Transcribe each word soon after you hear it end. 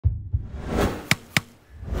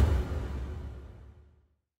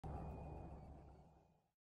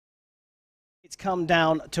It's come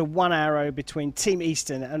down to one arrow between Team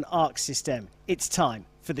Eastern and Arc System. It's time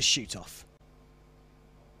for the shoot-off.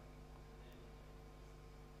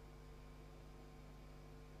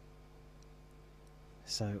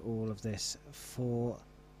 So all of this for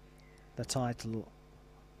the title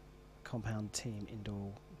Compound Team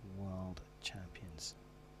Indoor World Champions.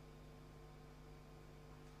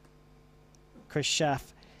 Chris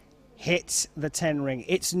Schaff hits the 10 ring.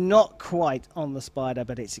 It's not quite on the spider,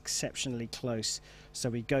 but it's exceptionally close. So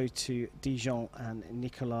we go to Dijon and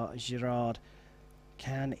Nicolas Girard.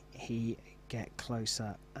 Can he get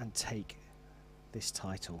closer and take this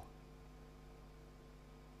title?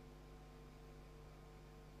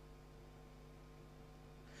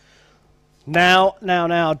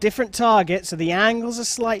 Now, different targets, so the angles are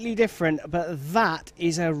slightly different, but that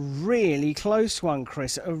is a really close one,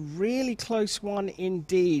 Chris. A really close one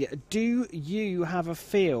indeed. Do you have a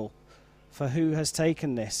feel for who has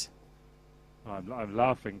taken this? I'm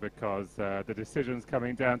laughing because the decision's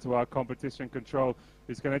coming down to our competition control,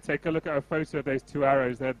 who's going to take a look at a photo of those two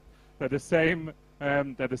arrows. They're the same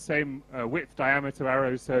width diameter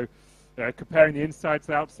arrows, so comparing the inside to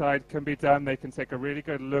the outside can be done. They can take a really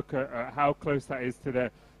good look at how close that is to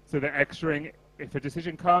the X ring. If a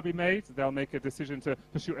decision can't be made, they'll make a decision to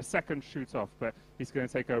shoot a second shoot off, but he's going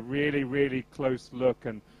to take a really, really close look,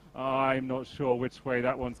 and I'm not sure which way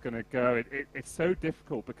that one's going to go. It's so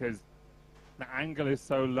difficult because the angle is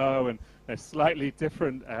so low, and there's slightly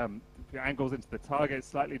different angles into the target,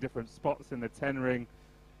 slightly different spots in the 10 ring.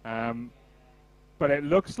 But it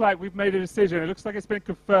looks like we've made a decision. It looks like it's been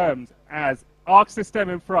confirmed as Arc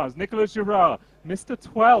System in France. Nicolas Girard, Mr.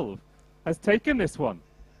 12, has taken this one.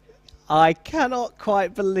 I cannot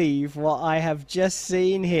quite believe what I have just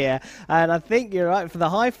seen here. And I think you're right, for the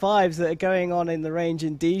high fives that are going on in the range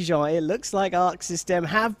in Dijon, it looks like Arc System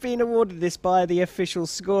have been awarded this by the official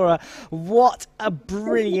scorer. What a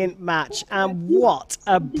brilliant match, and what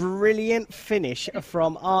a brilliant finish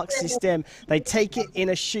from Arc System. They take it in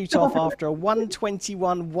a shoot-off after a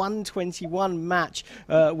 121-121 match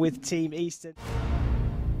with Team Eastern.